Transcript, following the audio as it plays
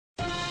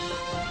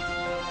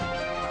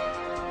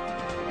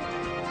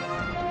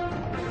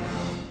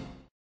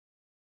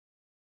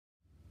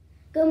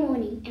Good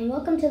morning and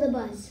welcome to The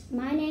Buzz.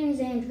 My name is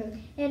Andrew.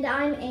 And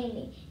I'm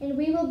Amy, and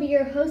we will be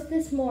your host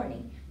this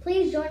morning.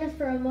 Please join us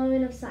for a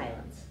moment of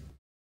silence.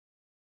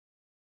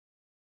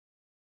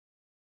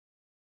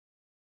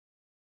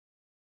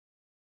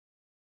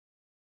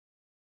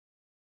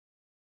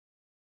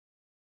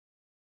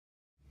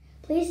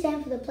 Please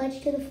stand for the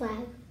pledge to the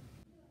flag.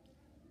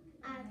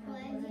 I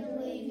pledge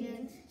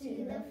allegiance to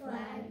the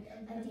flag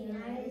of the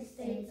United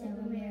States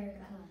of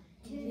America,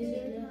 to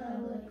the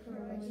republic for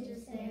which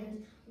it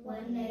stands,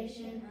 one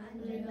nation,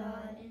 under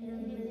God,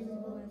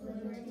 indivisible,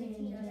 with liberty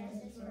and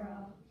justice for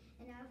all.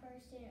 And now for our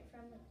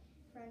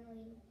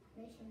student-friendly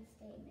mission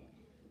statement.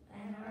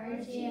 At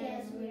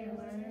RGS, we are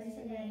learners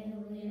today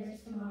and leaders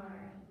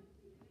tomorrow.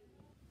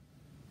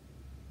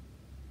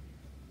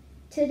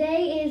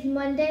 Today is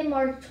Monday,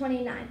 March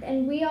 29th,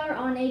 and we are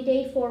on a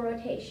day 4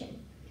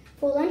 rotation.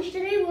 For lunch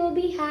today, we'll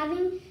be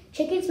having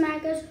chicken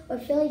smackers or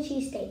Philly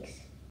cheesesteaks.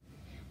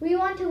 We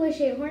want to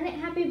wish a hornet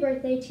happy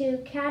birthday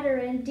to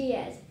Caterin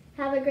Diaz.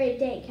 Have a great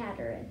day,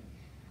 Caterin.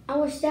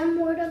 Our STEM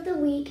word of the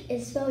week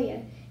is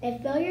failure. A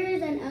failure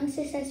is an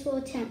unsuccessful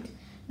attempt,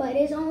 but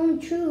it is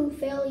only true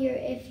failure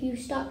if you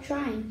stop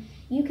trying.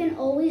 You can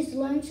always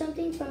learn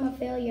something from a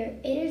failure.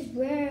 It is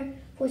rare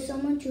for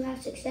someone to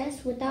have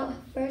success without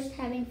first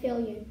having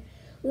failure.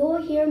 We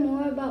will hear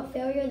more about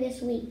failure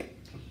this week.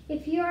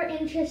 If you are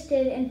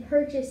interested in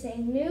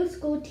purchasing new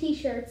school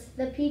t-shirts,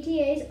 the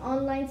PTA's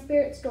online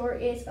spirit store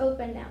is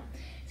open now.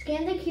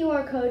 Scan the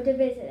QR code to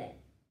visit it.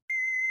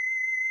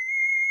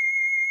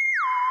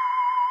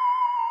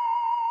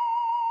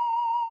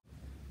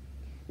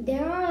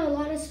 There are a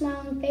lot of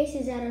smiling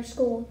faces at our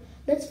school.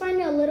 Let's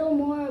find a little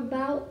more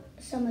about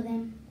some of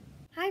them.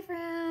 Hi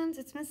friends,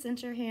 it's Miss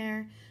Cincher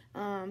here,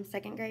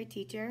 second grade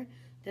teacher.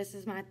 This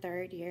is my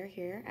 3rd year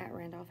here at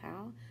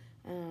Randolph-Howell.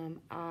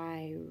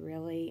 I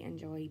really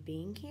enjoy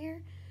being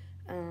here.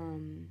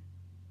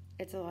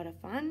 It's a lot of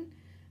fun.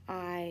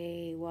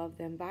 I love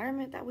the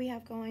environment that we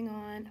have going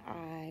on.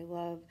 I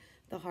love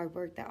the hard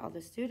work that all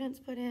the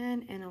students put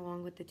in and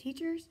along with the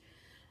teachers.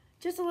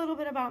 Just a little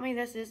bit about me.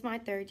 This is my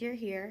 3rd year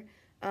here.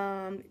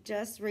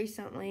 Just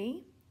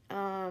recently,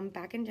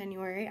 back in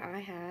January, I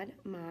had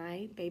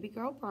my baby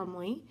girl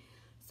Brumley.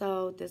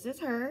 So this is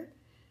her.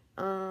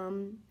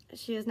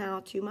 She is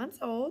now 2 months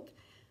old.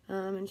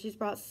 And she's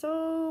brought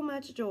so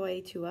much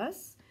joy to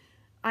us.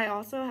 I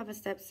also have a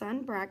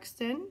stepson,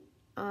 Braxton,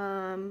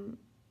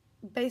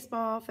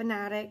 baseball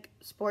fanatic,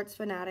 sports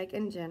fanatic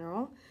in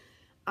general.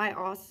 I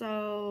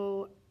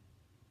also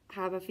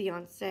have a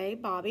fiance,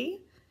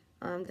 Bobby.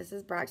 This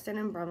is Braxton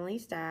and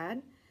Brumley's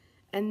dad.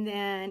 And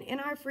then in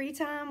our free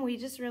time, we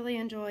just really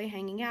enjoy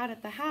hanging out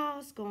at the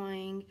house,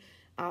 going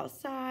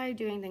outside,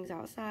 doing things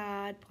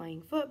outside,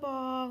 playing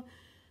football,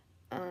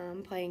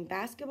 playing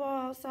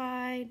basketball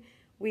outside.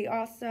 We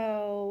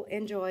also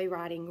enjoy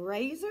riding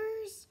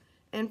razors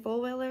and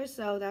four-wheelers,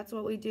 so that's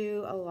what we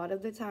do a lot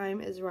of the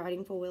time is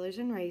riding four-wheelers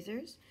and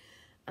razors.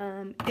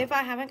 If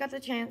I haven't got the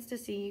chance to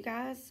see you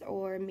guys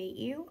or meet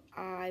you,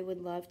 I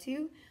would love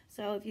to.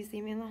 So if you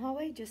see me in the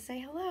hallway, just say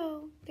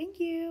hello.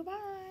 Thank you.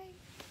 Bye.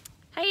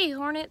 Hey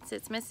Hornets,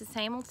 it's Mrs.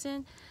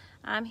 Hamilton.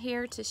 I'm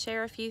here to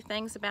share a few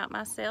things about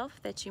myself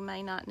that you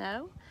may not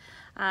know.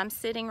 I'm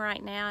sitting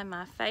right now in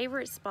my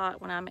favorite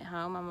spot when I'm at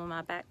home. I'm on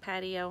my back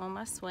patio on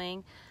my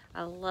swing.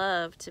 I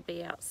love to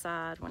be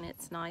outside when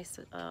it's nice,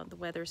 the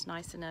weather's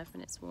nice enough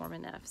and it's warm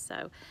enough.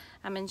 So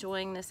I'm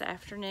enjoying this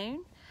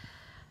afternoon.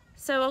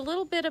 So a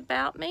little bit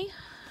about me.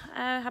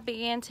 I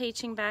began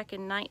teaching back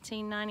in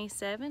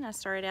 1997. I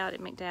started out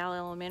at McDowell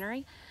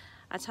Elementary.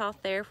 I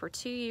taught there for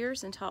 2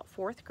 years and taught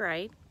 4th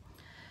grade.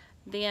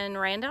 Then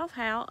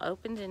Randolph-Howell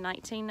opened in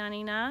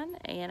 1999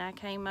 and I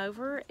came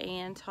over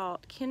and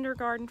taught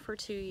kindergarten for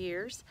 2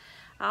 years.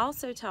 I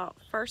also taught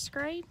 1st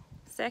grade,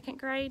 2nd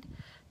grade,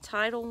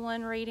 Title I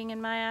reading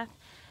and math,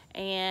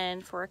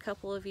 and for a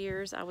couple of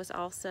years I was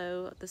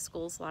also the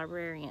school's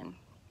librarian.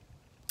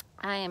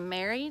 I am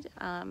married.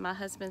 My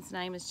husband's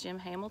name is Jim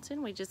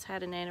Hamilton. We just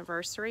had an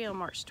anniversary on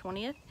March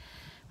 20th.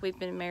 We've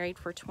been married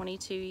for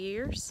 22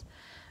 years.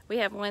 We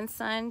have one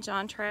son,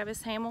 John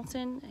Travis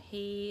Hamilton.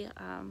 He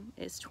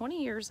is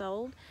 20 years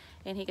old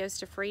and he goes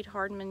to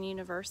Freed-Hardeman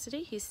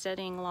University. He's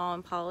studying law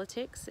and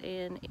politics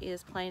and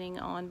is planning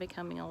on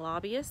becoming a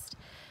lobbyist.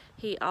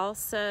 He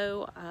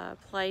also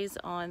plays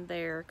on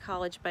their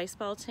college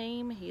baseball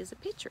team. He is a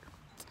pitcher.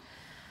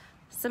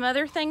 Some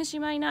other things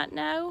you may not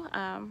know.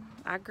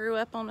 I grew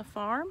up on a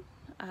farm.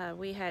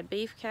 We had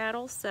beef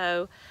cattle,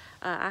 so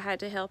I had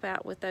to help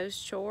out with those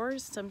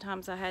chores.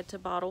 Sometimes I had to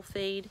bottle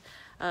feed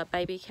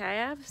baby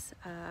calves.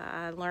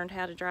 I learned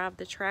how to drive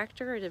the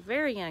tractor at a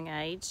very young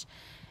age,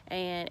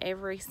 and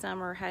every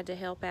summer had to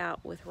help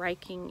out with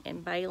raking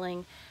and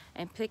baling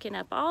and picking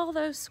up all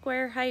those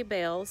square hay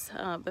bales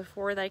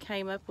before they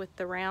came up with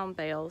the round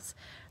bales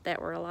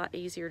that were a lot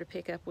easier to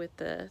pick up with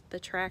the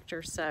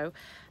tractor. So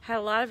had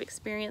a lot of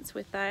experience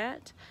with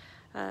that.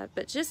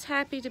 But just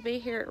happy to be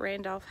here at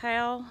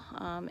Randolph-Howell.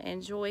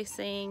 Enjoy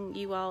seeing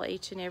you all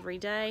each and every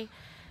day,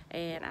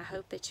 and I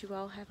hope that you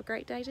all have a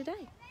great day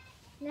today.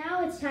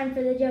 Now it's time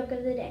for the joke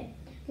of the day.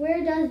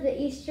 Where does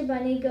the Easter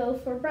Bunny go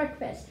for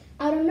breakfast?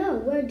 I don't know.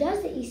 Where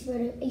does the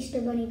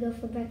Easter Bunny go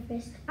for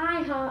breakfast?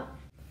 IHOP.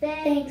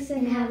 Thanks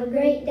and have a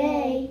great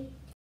day.